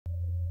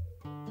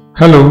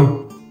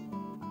Hello.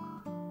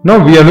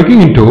 Now we are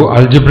looking into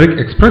algebraic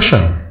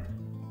expression.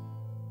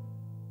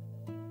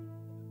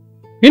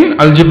 In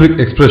algebraic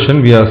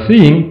expression we are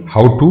seeing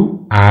how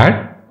to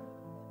add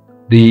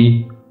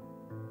the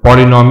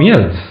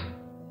polynomials.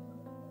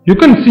 You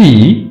can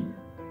see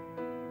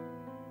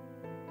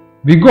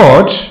we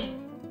got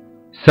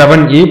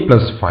 7a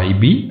plus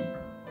 5b,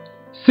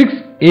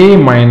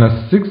 6a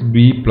minus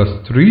 6b plus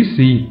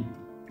 3c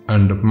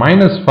and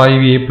minus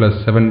 5a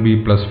plus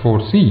 7b plus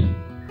 4c.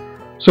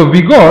 So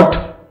we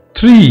got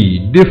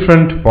three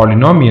different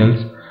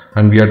polynomials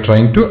and we are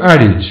trying to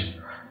add each.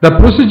 The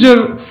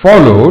procedure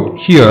followed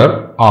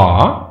here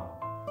are: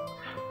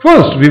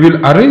 first we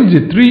will arrange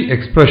the three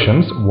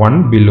expressions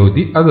one below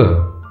the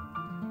other.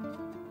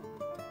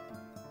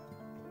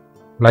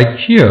 Like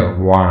here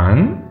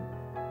 1,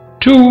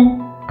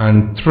 2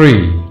 and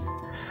 3.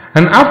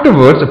 And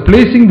afterwards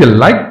placing the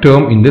like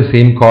term in the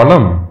same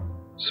column.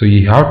 So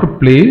you have to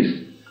place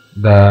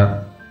the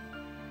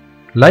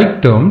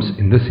like terms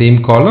in the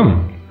same column.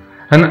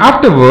 And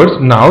afterwards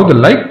now the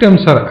like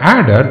terms are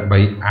added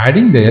by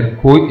adding their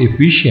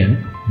coefficient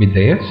with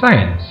their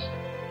signs.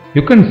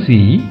 You can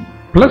see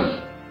plus,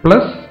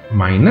 plus,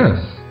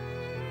 minus.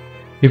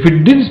 If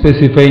it didn't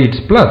specify, it's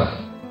plus.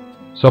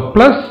 So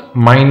plus,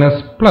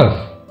 minus, plus,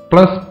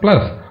 plus,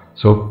 plus.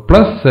 So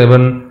plus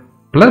 7,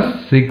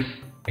 plus 6,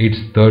 it's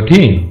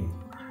 13.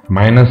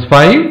 Minus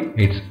 5,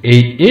 it's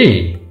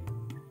 8a.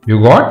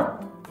 You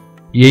got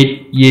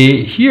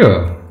 8a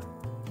here.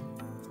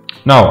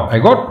 Now I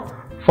got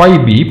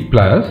 5b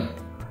plus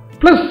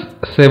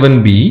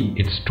 7b,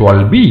 it's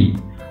 12b,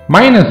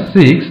 minus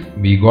 6,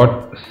 we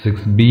got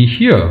 6b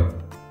here.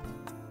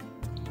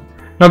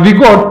 Now we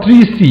got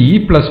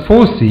 3c plus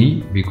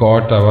 4c, we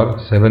got our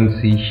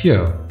 7c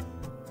here.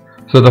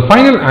 So the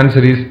final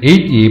answer is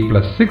 8a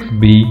plus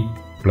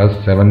 6b plus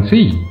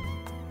 7c.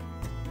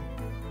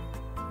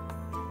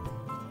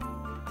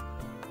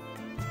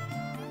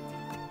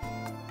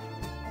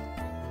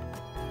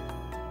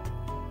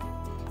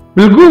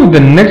 We'll go with the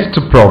next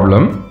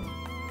problem.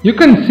 You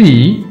can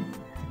see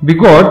we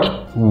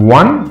got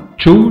 1,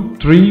 2,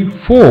 3,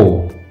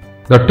 4.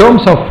 The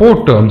terms are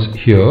 4 terms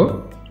here.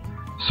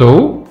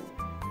 So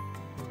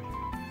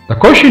the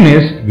question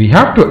is we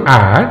have to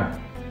add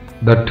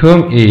the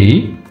term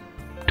A,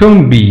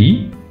 term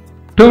B,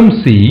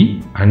 term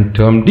C and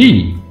term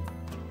D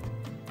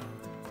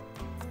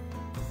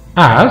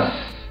as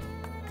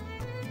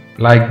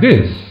like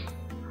this.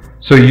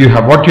 So you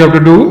have what you have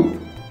to do.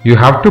 You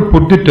have to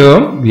put the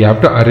term, we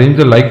have to arrange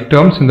the like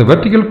terms in the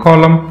vertical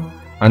column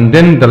and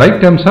then the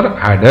like terms are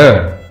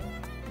added.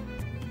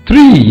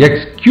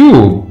 3x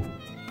cube,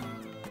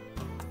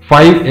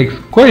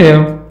 5x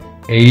square,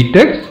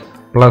 8x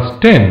plus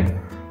 10.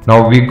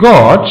 Now we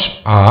got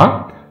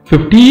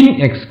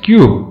 15x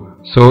cube.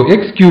 So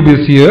x cube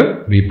is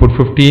here, we put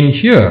 15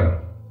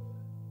 here.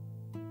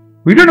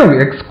 We don't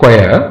have x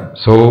square,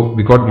 so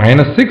we got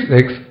minus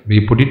 6x,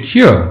 we put it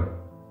here.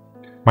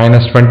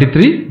 Minus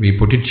 23, we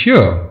put it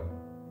here.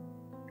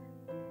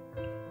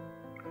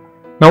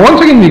 Now once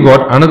again we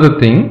got another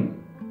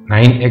thing,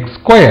 9x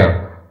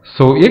square.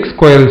 So x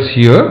square is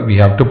here, we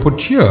have to put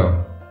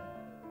here.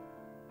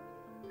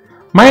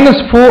 Minus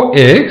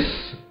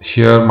 4x,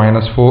 here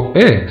minus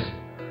 4x,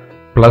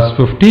 plus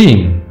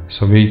 15.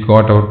 So we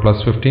got our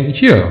plus 15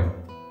 here.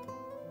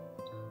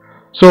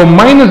 So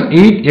minus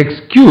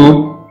 8x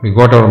cube, we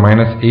got our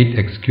minus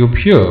 8x cube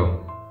here.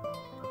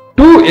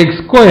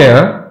 2x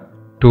square,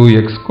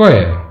 2x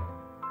square,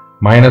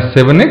 minus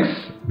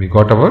 7x, we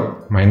got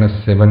our minus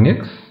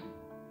 7x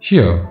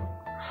here.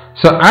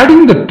 So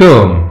adding the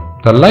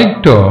term, the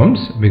like terms,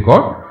 we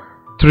got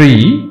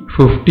 3,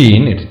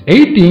 15, it's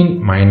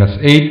 18, minus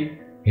 8,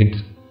 it's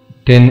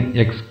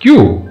 10x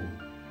cube.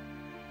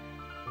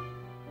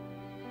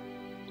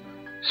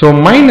 So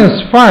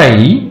minus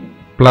 5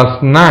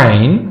 plus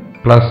 9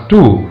 plus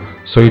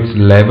 2, so it's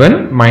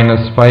 11,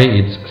 minus 5,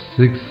 it's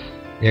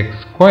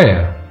 6x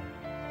square.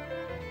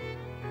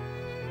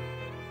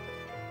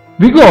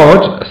 We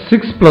got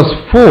 6 plus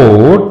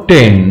 4,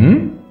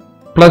 10,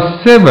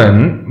 plus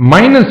 7,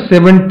 minus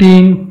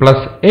 17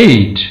 plus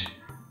 8,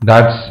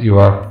 that's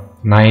your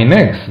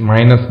 9x,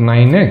 minus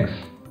 9x.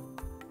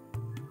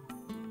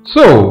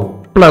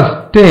 So,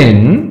 plus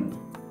 10,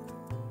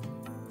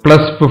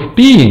 plus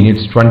 15,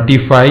 it's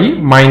 25,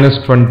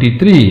 minus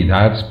 23,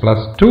 that's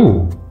plus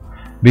 2.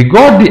 We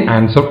got the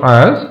answer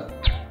as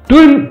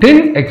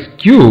 10x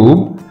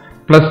cube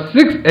plus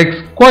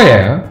 6x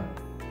square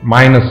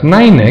minus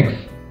 9x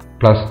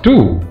plus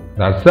 2.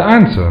 That's the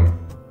answer.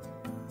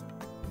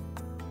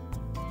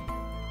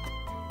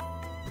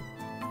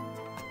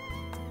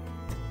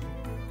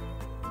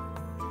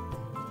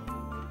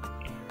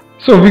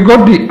 So we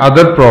got the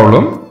other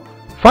problem.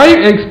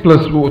 5x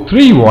plus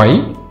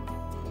 3y,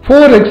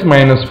 4x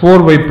minus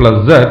 4y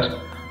plus z,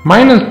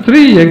 minus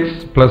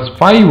 3x plus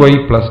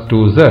 5y plus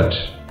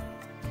 2z.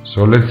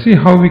 So let's see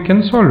how we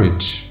can solve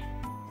it.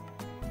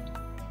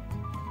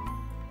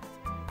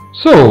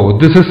 So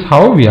this is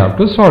how we have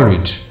to solve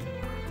it.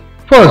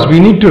 First, we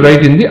need to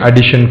write in the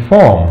addition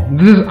form.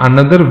 This is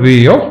another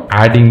way of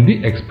adding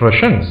the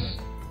expressions.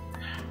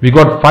 We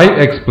got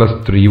 5x plus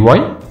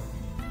 3y,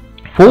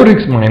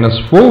 4x minus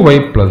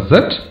 4y plus z,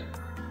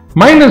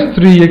 minus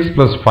 3x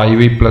plus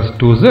 5y plus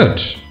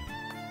 2z.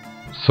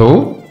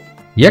 So,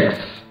 x,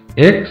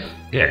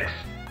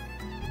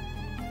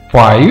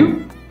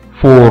 5,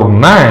 4,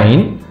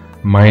 9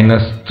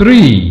 minus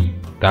 3,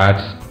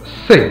 that's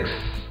 6.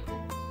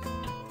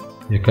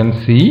 You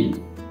can see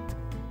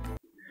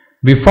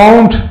we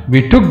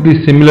took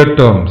the similar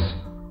terms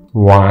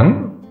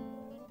 1,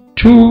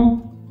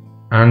 2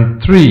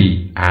 and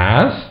 3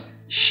 as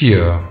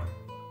here.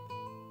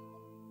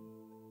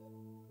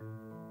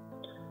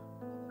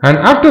 And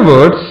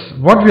afterwards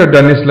what we have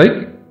done is like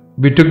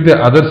we took the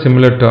other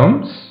similar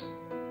terms,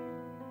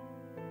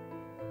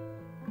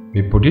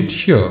 we put it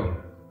here.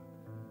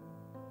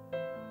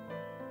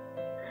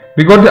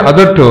 We got the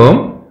other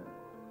term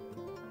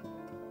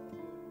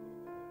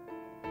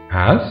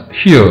as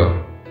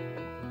here.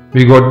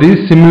 We got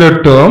these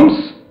similar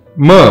terms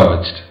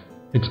merged.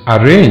 It's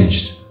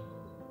arranged.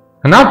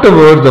 And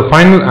afterwards the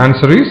final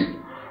answer is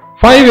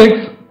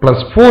 5x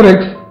plus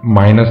 4x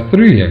minus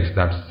 3x,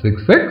 that's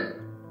 6x.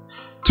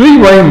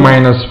 3y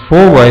minus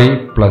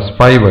 4y plus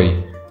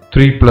 5y.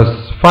 3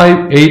 plus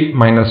 5, 8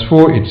 minus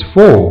 4, it's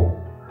 4.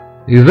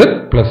 Z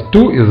plus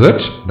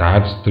 2z,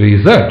 that's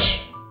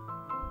 3z.